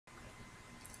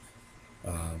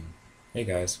Hey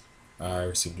guys, I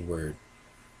received a word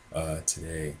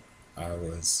today. I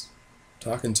was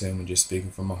talking to him and just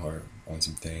speaking from my heart on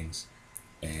some things,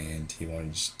 and he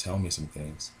wanted to tell me some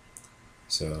things.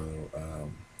 So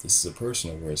this is a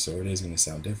personal word, so it is going to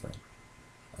sound different.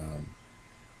 Um,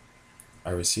 I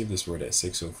received this word at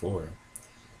 6:04,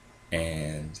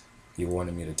 and he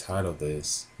wanted me to title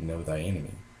this "Know Thy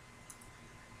Enemy."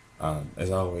 As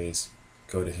always,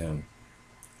 go to him,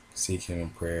 seek him in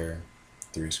prayer,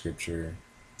 through Scripture,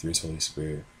 through His Holy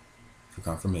Spirit for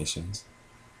confirmations.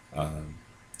 Um,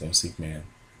 don't seek man,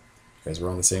 because we're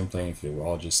on the same playing field. We're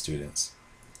all just students.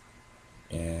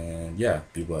 And yeah,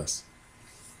 be blessed.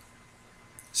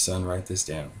 Son, write this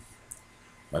down.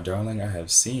 My darling, I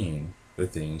have seen the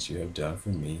things you have done for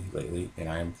me lately, and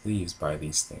I am pleased by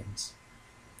these things.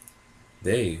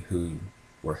 They who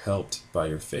were helped by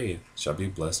your faith shall be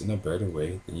blessed in a better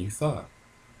way than you thought.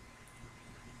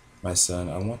 My son,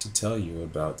 I want to tell you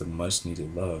about the much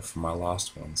needed love for my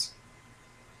lost ones.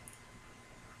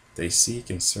 They seek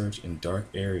and search in dark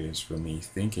areas for me,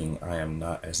 thinking I am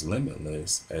not as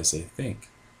limitless as they think.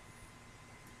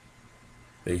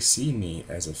 They see me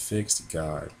as a fixed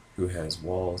God who has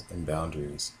walls and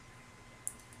boundaries.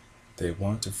 They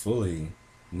want to fully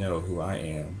know who I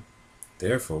am,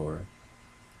 therefore,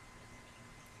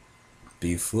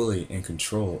 be fully in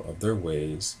control of their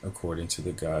ways according to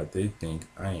the God they think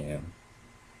I am.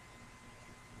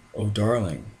 Oh,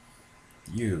 darling,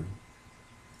 you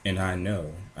and I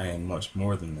know I am much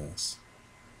more than this.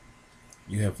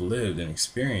 You have lived and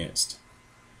experienced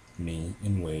me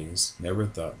in ways never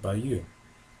thought by you.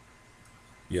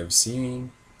 You have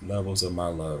seen levels of my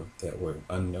love that were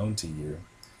unknown to you,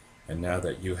 and now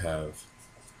that you have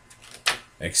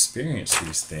experienced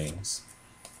these things,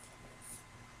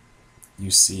 you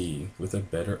see with a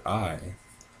better eye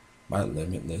my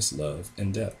limitless love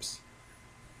and depths.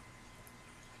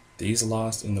 These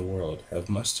lost in the world have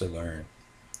much to learn,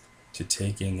 to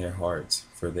take in their hearts,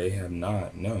 for they have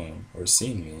not known or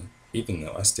seen me, even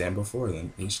though I stand before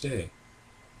them each day.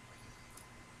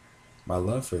 My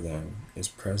love for them is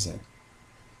present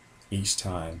each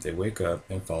time they wake up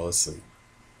and fall asleep.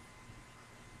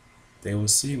 They will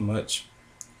see much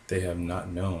they have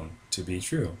not known to be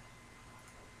true.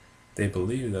 They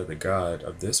believe that the God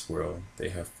of this world they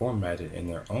have formatted in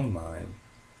their own mind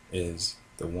is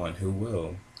the one who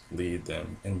will lead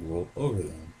them and rule over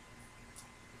them.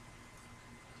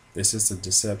 This is the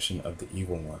deception of the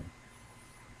evil one.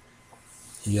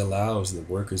 He allows the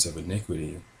workers of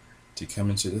iniquity to come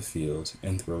into the field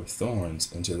and throw thorns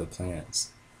into the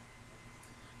plants.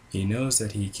 He knows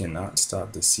that he cannot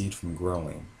stop the seed from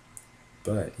growing,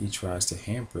 but he tries to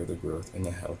hamper the growth and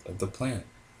the health of the plant.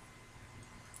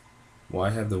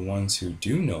 Why have the ones who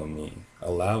do know me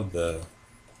allowed the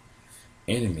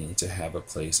enemy to have a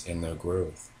place in their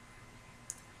growth?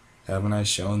 Haven't I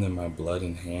shown them my blood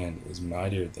in hand is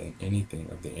mightier than anything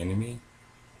of the enemy?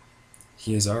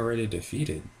 He is already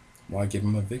defeated. Why give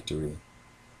him a victory?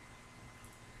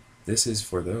 This is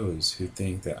for those who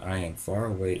think that I am far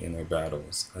away in their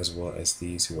battles, as well as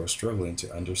these who are struggling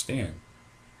to understand.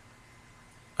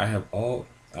 I have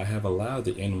allowed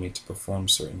the enemy to perform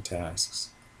certain tasks,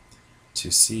 to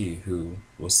see who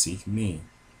will seek me.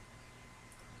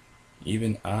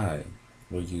 Even I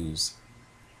will use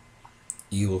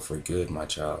evil for good, my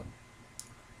child.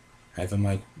 Haven't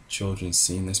my children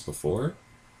seen this before?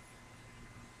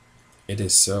 It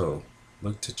is so.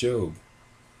 Look to Job.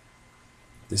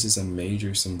 This is a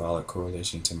major symbolic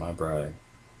correlation to my bride.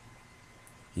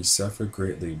 He suffered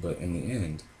greatly, but in the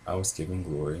end, I was given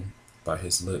glory by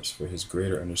his lips for his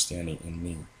greater understanding in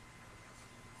me.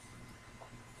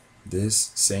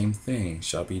 This same thing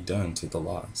shall be done to the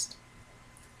lost.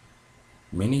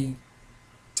 Many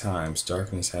times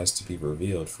darkness has to be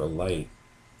revealed for light.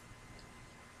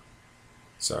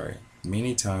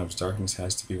 Many times darkness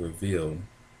has to be revealed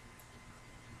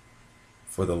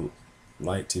for the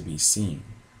light to be seen.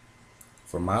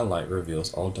 For my light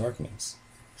reveals all darkness.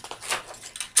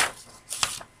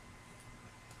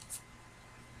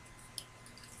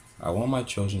 I want my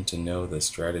children to know the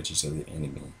strategies of the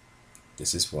enemy.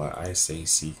 This is why I say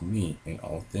seek me in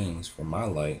all things, for my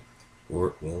light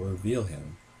will reveal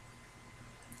him.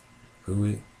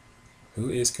 Who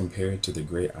is compared to the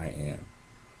great I am?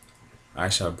 I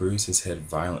shall bruise his head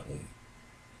violently.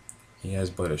 He has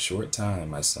but a short time,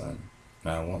 my son,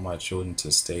 and I want my children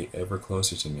to stay ever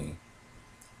closer to me.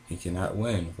 He cannot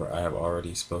win, for I have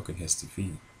already spoken his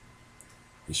defeat.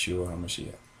 Yeshua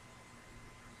HaMashiach.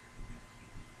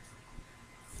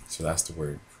 So that's the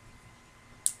word.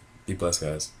 Be blessed,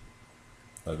 guys.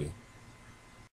 Love you.